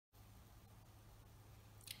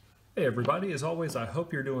Hey everybody, as always, I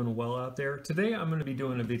hope you're doing well out there. Today I'm going to be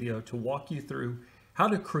doing a video to walk you through how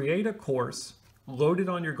to create a course, load it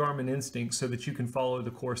on your Garmin Instinct so that you can follow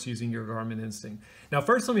the course using your Garmin Instinct. Now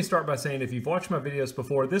first let me start by saying if you've watched my videos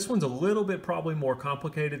before, this one's a little bit probably more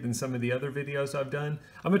complicated than some of the other videos I've done.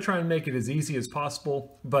 I'm going to try and make it as easy as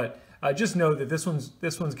possible, but just know that this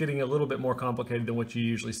one's getting a little bit more complicated than what you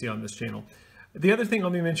usually see on this channel. The other thing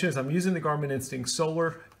let me mention is I'm using the Garmin Instinct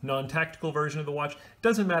Solar non-tactical version of the watch.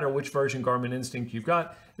 Doesn't matter which version Garmin Instinct you've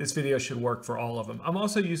got, this video should work for all of them. I'm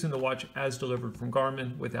also using the watch as delivered from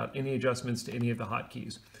Garmin without any adjustments to any of the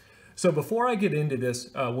hotkeys. So before I get into this,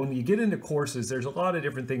 when you get into courses, there's a lot of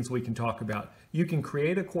different things we can talk about. You can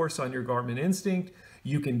create a course on your Garmin Instinct.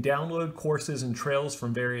 You can download courses and trails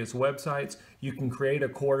from various websites. You can create a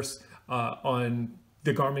course on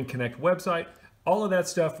the Garmin Connect website. All of that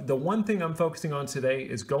stuff. The one thing I'm focusing on today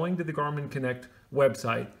is going to the Garmin Connect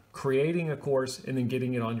website, creating a course, and then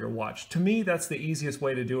getting it on your watch. To me, that's the easiest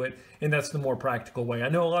way to do it, and that's the more practical way. I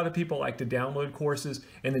know a lot of people like to download courses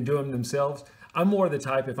and then do them themselves. I'm more the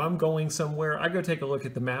type, if I'm going somewhere, I go take a look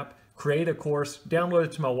at the map, create a course, download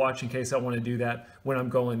it to my watch in case I want to do that when I'm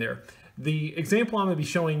going there. The example I'm going to be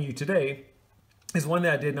showing you today is one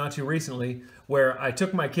that I did not too recently, where I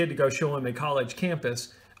took my kid to go show him a college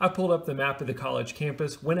campus. I pulled up the map of the college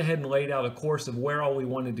campus, went ahead and laid out a course of where all we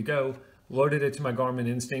wanted to go, loaded it to my Garmin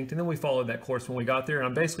Instinct, and then we followed that course when we got there. And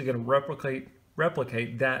I'm basically going to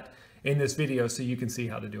replicate that in this video so you can see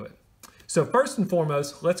how to do it. So first and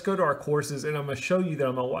foremost, let's go to our courses, and I'm going to show you that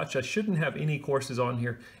on my watch I shouldn't have any courses on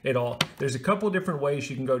here at all. There's a couple different ways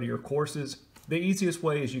you can go to your courses. The easiest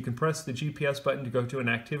way is you can press the GPS button to go to an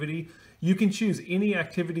activity. You can choose any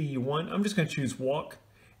activity you want. I'm just going to choose walk.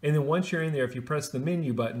 And then once you're in there, if you press the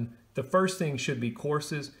menu button, the first thing should be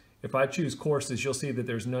courses. If I choose courses, you'll see that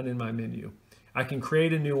there's none in my menu. I can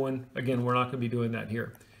create a new one. Again, we're not going to be doing that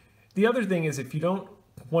here. The other thing is if you don't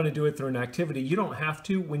want to do it through an activity, you don't have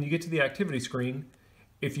to. When you get to the activity screen,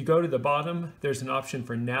 if you go to the bottom, there's an option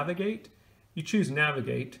for navigate. You choose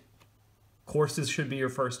navigate. Courses should be your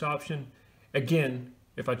first option. Again,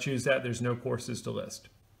 if I choose that, there's no courses to list.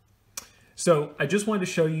 So I just wanted to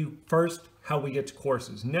show you first how we get to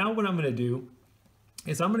courses. Now what I'm going to do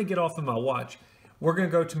is I'm going to get off of my watch. We're going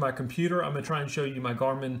to go to my computer. I'm going to try and show you my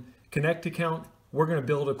Garmin Connect account. We're going to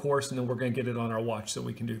build a course and then we're going to get it on our watch so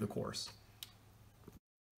we can do the course.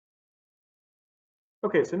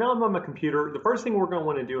 Okay, so now I'm on my computer. The first thing we're going to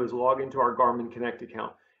want to do is log into our Garmin Connect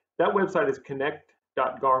account. That website is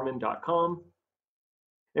connect.garmin.com.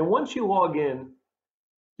 And once you log in,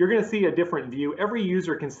 you're going to see a different view. Every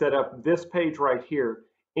user can set up this page right here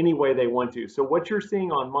any way they want to. So what you're seeing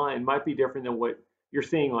on mine might be different than what you're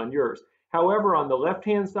seeing on yours. However, on the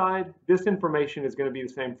left-hand side, this information is going to be the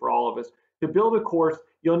same for all of us. To build a course,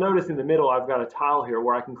 you'll notice in the middle, I've got a tile here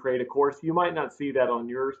where I can create a course. You might not see that on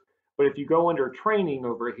yours, but if you go under training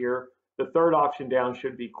over here, the third option down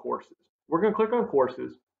should be courses. We're going to click on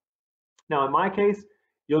courses. Now, in my case,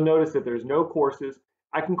 you'll notice that there's no courses.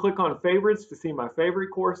 I can click on favorites to see my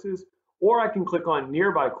favorite courses, or I can click on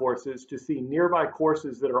nearby courses to see nearby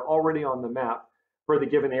courses that are already on the map for the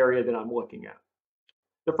given area that I'm looking at.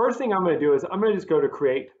 The first thing I'm going to do is I'm going to just go to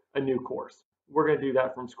create a new course. We're going to do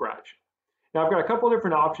that from scratch. Now I've got a couple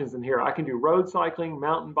different options in here. I can do road cycling,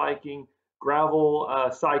 mountain biking, gravel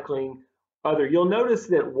cycling, other. You'll notice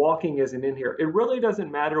that walking isn't in here. It really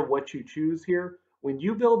doesn't matter what you choose here. When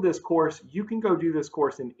you build this course, you can go do this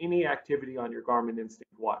course in any activity on your Garmin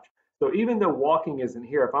Instinct watch. So even though walking isn't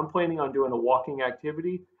here, if I'm planning on doing a walking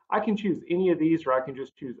activity, I can choose any of these or I can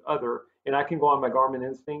just choose other, and I can go on my Garmin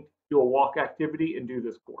Instinct, do a walk activity, and do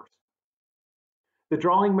this course. The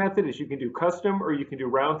drawing method is you can do custom or you can do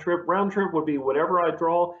round trip. Round trip would be whatever I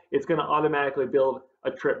draw, it's going to automatically build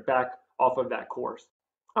a trip back off of that course.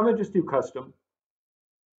 I'm going to just do custom.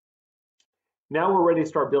 Now we're ready to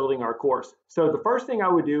start building our course. So the first thing I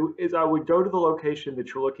would do is I would go to the location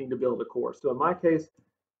that you're looking to build a course. So in my case,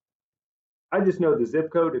 I just know the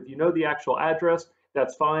zip code. If you know the actual address,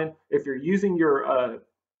 that's fine. If you're using your,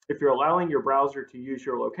 if you're allowing your browser to use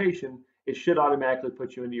your location, it should automatically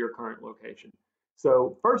put you into your current location.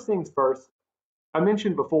 So first things first, I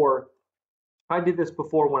mentioned before, I did this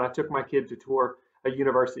before when I took my kid to tour a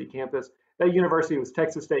university campus. That university was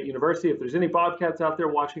Texas State University. If there's any Bobcats out there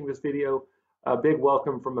watching this video, a big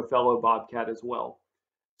welcome from a fellow Bobcat as well.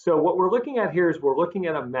 So what we're looking at here is we're looking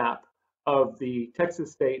at a map of the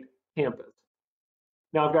Texas State campus.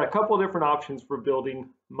 Now I've got a couple of different options for building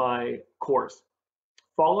my course.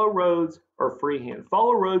 Follow roads or freehand.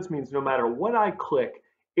 Follow roads means no matter what I click,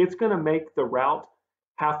 it's going to make the route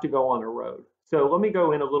have to go on a road. So let me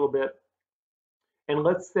go in a little bit. And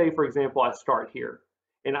let's say, for example, I start here.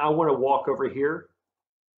 and I want to walk over here,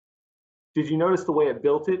 did you notice the way it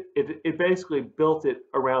built it? It basically built it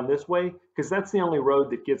around this way because that's the only road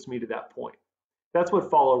that gets me to that point. That's what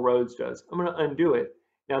follow roads does. I'm going to undo it.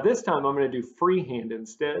 Now this time I'm going to do freehand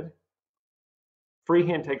instead.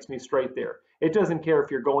 Freehand takes me straight there. It doesn't care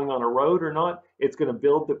if you're going on a road or not. It's going to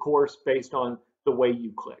build the course based on the way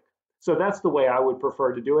you click. So that's the way I would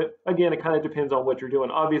prefer to do it. Again, it kind of depends on what you're doing.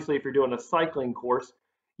 Obviously, if you're doing a cycling course,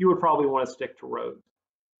 you would probably want to stick to roads.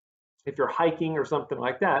 If you're hiking or something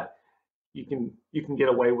like that, you can get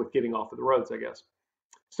away with getting off of the roads, I guess.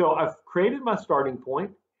 So I've created my starting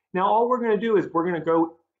point. Now all we're going to do is we're going to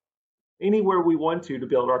go anywhere we want to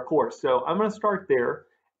build our course. So I'm going to start there,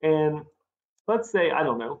 and let's say, I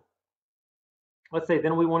don't know, let's say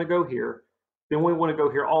then we want to go here, then we want to go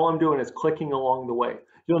here. All I'm doing is clicking along the way.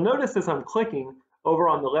 You'll notice as I'm clicking over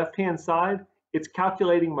on the left-hand side, it's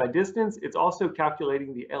calculating my distance. It's also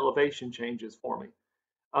calculating the elevation changes for me.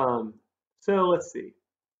 So let's see.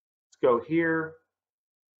 Let's go here,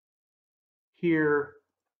 here,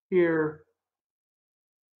 here,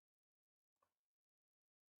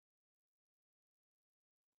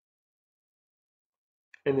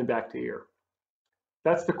 and then back to here.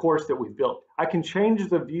 That's the course that we've built. I can change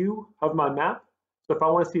the view of my map. So if I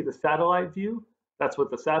want to see the satellite view, that's what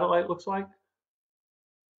the satellite looks like.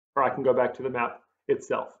 Or I can go back to the map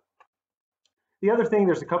itself. The other thing,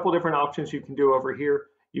 there's a couple different options you can do over here.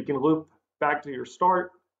 You can loop back to your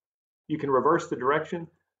start. You can reverse the direction.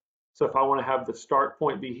 So if I want to have the start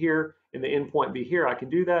point be here and the end point be here, I can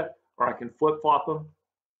do that, or I can flip-flop them.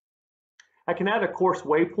 I can add a course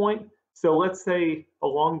waypoint. So let's say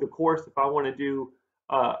along the course, if I want to do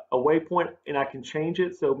a waypoint, and I can change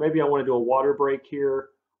it. So maybe I want to do a water break here,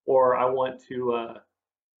 or I want to,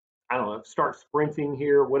 I don't know, start sprinting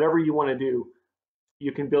here. Whatever you want to do,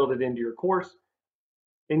 you can build it into your course,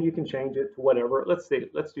 and you can change it to whatever. Let's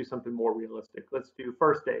do something more realistic. Let's do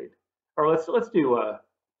first aid, or let's do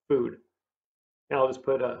food. And I'll just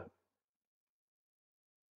put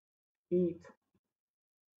eat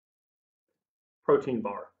protein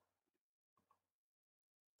bar.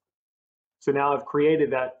 So now I've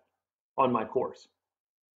created that on my course.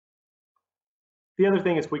 The other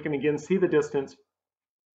thing is we can again see the distance,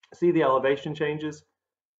 see the elevation changes.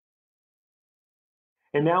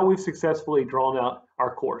 And now we've successfully drawn out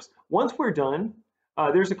our course. Once we're done,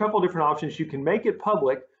 there's a couple different options. You can make it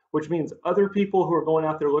public, which means other people who are going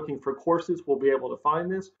out there looking for courses will be able to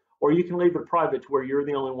find this, or you can leave it private to where you're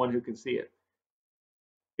the only one who can see it.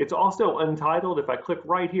 It's also untitled. If I click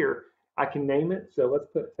right here, I can name it. So let's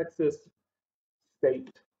put Texas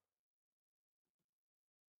State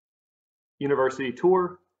University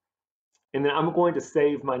Tour, and then I'm going to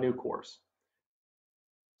save my new course.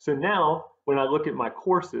 So now when I look at my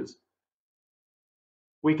courses,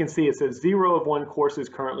 we can see it says 0 of 1 courses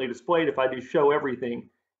currently displayed. If I do show everything,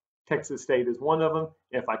 Texas State is one of them.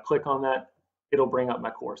 If I click on that, it'll bring up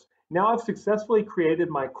my course. Now I've successfully created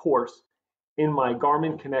my course in my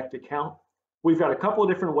Garmin Connect account. We've got a couple of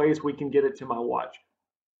different ways we can get it to my watch.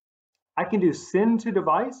 I can do send to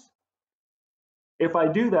device. If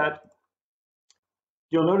I do that,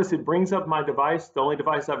 you'll notice it brings up my device. The only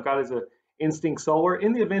device I've got is a Instinct Solar.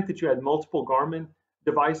 In the event that you had multiple Garmin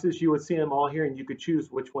devices, you would see them all here and you could choose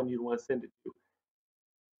which one you'd want to send it to.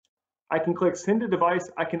 I can click send to device.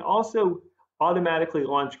 I can also automatically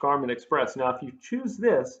launch Garmin Express. Now, if you choose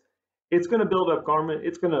this, it's going to build up Garmin.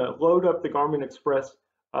 It's going to load up the Garmin Express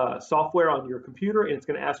software on your computer, and it's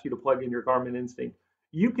going to ask you to plug in your Garmin Instinct.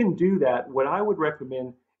 You can do that. What I would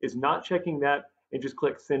recommend is not checking that and just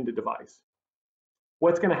click send to device.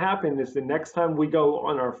 What's going to happen is the next time we go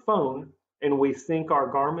on our phone and we sync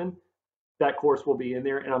our Garmin, that course will be in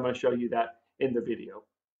there, and I'm going to show you that in the video.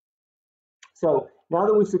 So now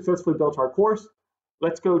that we've successfully built our course,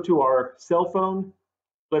 let's go to our cell phone.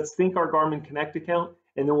 Let's sync our Garmin Connect account,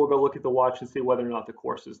 and then we'll go look at the watch and see whether or not the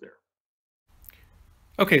course is there.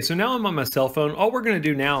 Okay, so now I'm on my cell phone. All we're going to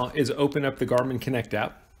do now is open up the Garmin Connect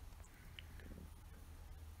app.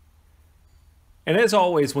 And as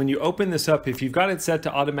always, when you open this up, if you've got it set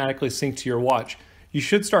to automatically sync to your watch, you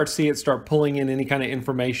should start pulling in any kind of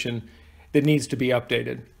information that needs to be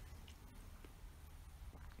updated.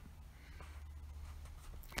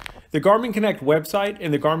 The Garmin Connect website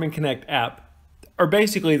and the Garmin Connect app are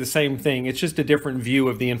basically the same thing. It's just a different view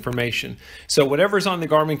of the information. So whatever's on the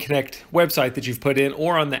Garmin Connect website that you've put in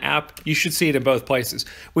or on the app, you should see it in both places.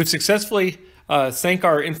 We've successfully sync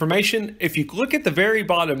our information. If you look at the very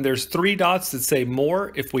bottom, there's 3 dots that say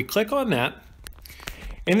more. If we click on that,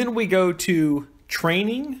 and then we go to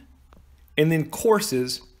training and then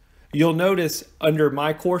courses, you'll notice under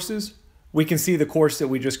my courses, we can see the course that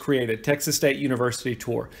we just created, Texas State University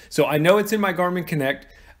Tour. So I know it's in my Garmin Connect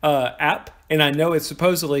app, and I know it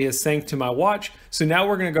supposedly is synced to my watch. So now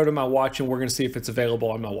we're going to go to my watch and we're going to see if it's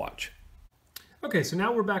available on my watch. Okay, so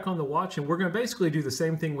now we're back on the watch, and we're going to basically do the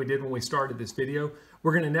same thing we did when we started this video.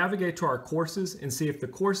 We're going to navigate to our courses and see if the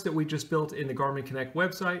course that we just built in the Garmin Connect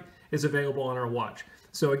website is available on our watch.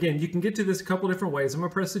 So again, you can get to this a couple different ways. I'm going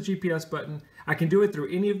to press the GPS button. I can do it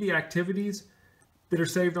through any of the activities that are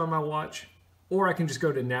saved on my watch, or I can just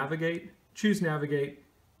go to Navigate,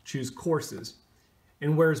 choose Courses.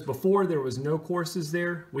 And whereas before there was no courses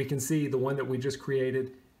there, we can see the one that we just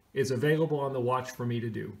created is available on the watch for me to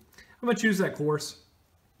do. I'm going to choose that course.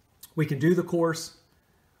 We can do the course.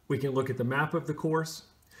 We can look at the map of the course.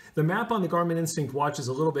 The map on the Garmin Instinct watch is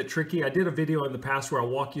a little bit tricky. I did a video in the past where I'll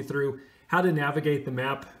walk you through how to navigate the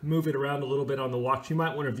map, move it around a little bit on the watch. You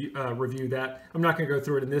might want to review that. I'm not going to go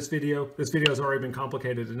through it in this video. This video has already been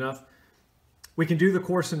complicated enough. We can do the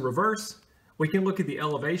course in reverse. We can look at the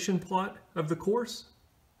elevation plot of the course.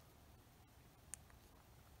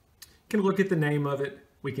 We can look at the name of it.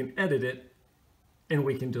 We can edit it. And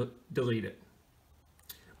we can delete it.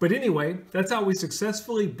 But anyway, that's how we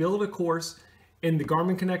successfully build a course in the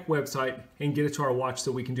Garmin Connect website and get it to our watch so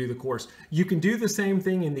we can do the course. You can do the same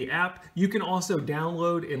thing in the app. You can also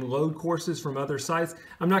download and load courses from other sites.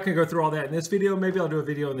 I'm not going to go through all that in this video. Maybe I'll do a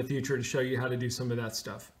video in the future to show you how to do some of that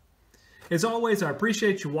stuff. As always, I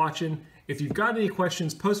appreciate you watching. If you've got any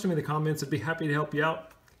questions, post them in the comments. I'd be happy to help you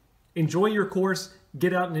out. Enjoy your course.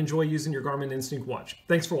 Get out and enjoy using your Garmin Instinct watch.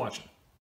 Thanks for watching.